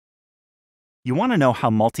You want to know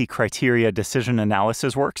how multi-criteria decision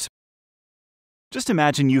analysis works? Just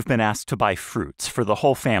imagine you've been asked to buy fruits for the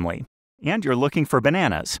whole family, and you're looking for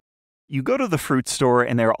bananas. You go to the fruit store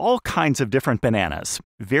and there are all kinds of different bananas.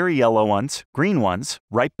 Very yellow ones, green ones,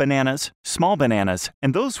 ripe bananas, small bananas,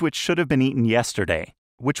 and those which should have been eaten yesterday.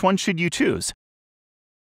 Which one should you choose?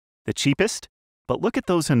 The cheapest? But look at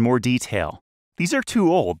those in more detail. These are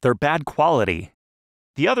too old, they're bad quality.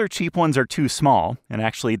 The other cheap ones are too small, and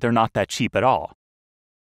actually they're not that cheap at all.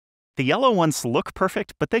 The yellow ones look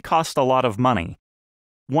perfect, but they cost a lot of money.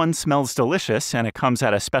 One smells delicious and it comes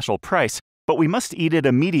at a special price, but we must eat it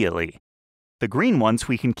immediately. The green ones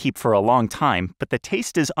we can keep for a long time, but the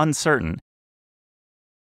taste is uncertain.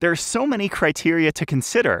 There are so many criteria to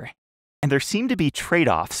consider, and there seem to be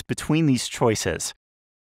trade-offs between these choices.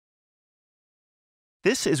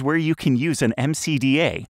 This is where you can use an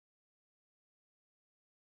MCDA,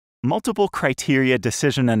 multiple criteria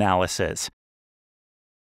decision analysis.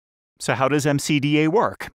 So how does MCDA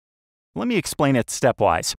work? Let me explain it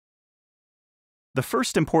stepwise. The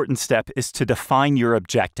first important step is to define your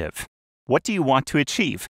objective. What do you want to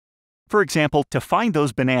achieve? For example, to find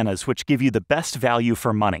those bananas which give you the best value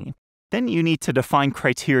for money. Then you need to define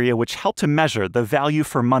criteria which help to measure the value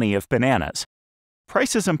for money of bananas.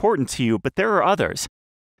 Price is important to you, but there are others.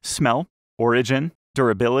 Smell, origin,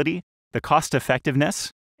 durability, the cost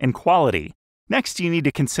effectiveness, and quality. Next, you need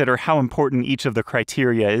to consider how important each of the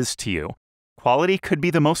criteria is to you. Quality could be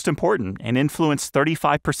the most important and influence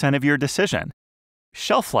 35% of your decision.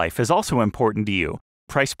 Shelf life is also important to you.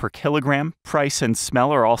 Price per kilogram, price, and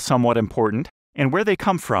smell are all somewhat important, and where they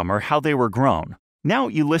come from or how they were grown. Now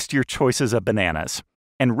you list your choices of bananas,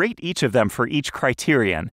 and rate each of them for each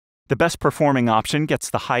criterion. The best performing option gets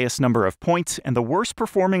the highest number of points, and the worst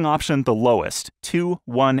performing option the lowest, 2,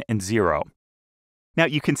 1, and 0. Now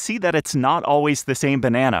you can see that it's not always the same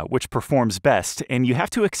banana which performs best, and you have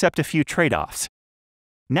to accept a few trade-offs.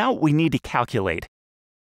 Now we need to calculate.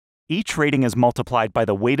 Each rating is multiplied by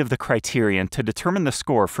the weight of the criterion to determine the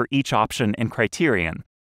score for each option and criterion.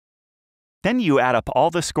 Then you add up all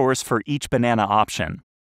the scores for each banana option.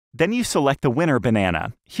 Then you select the winner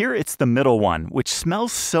banana. Here it's the middle one, which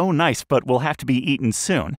smells so nice but will have to be eaten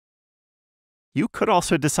soon. You could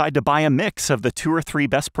also decide to buy a mix of the 2 or 3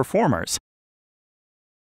 best performers.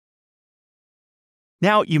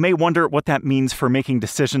 Now, you may wonder what that means for making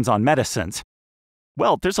decisions on medicines.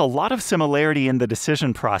 Well, there's a lot of similarity in the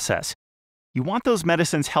decision process. You want those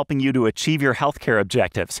medicines helping you to achieve your healthcare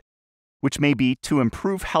objectives, which may be to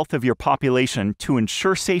improve health of your population to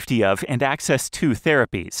ensure safety of and access to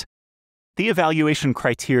therapies. The evaluation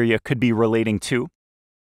criteria could be relating to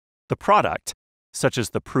the product, such as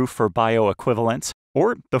the proof for bioequivalence,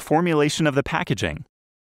 or the formulation of the packaging.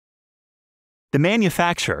 The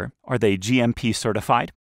manufacturer, are they GMP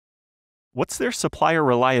certified? What's their supplier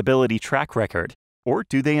reliability track record, or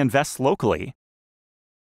do they invest locally?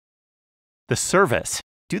 The service,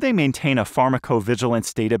 do they maintain a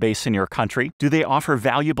pharmacovigilance database in your country? Do they offer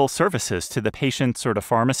valuable services to the patients or the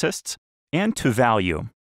pharmacists? And to value,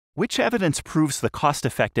 which evidence proves the cost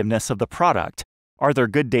effectiveness of the product? Are there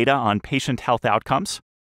good data on patient health outcomes?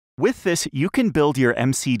 With this, you can build your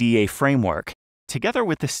MCDA framework. Together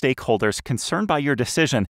with the stakeholders concerned by your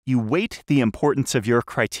decision, you weight the importance of your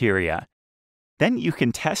criteria. Then you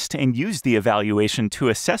can test and use the evaluation to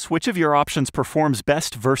assess which of your options performs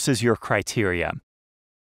best versus your criteria.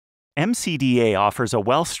 MCDA offers a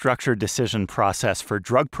well-structured decision process for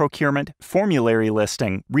drug procurement, formulary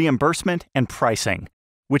listing, reimbursement, and pricing,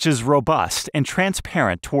 which is robust and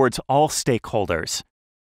transparent towards all stakeholders.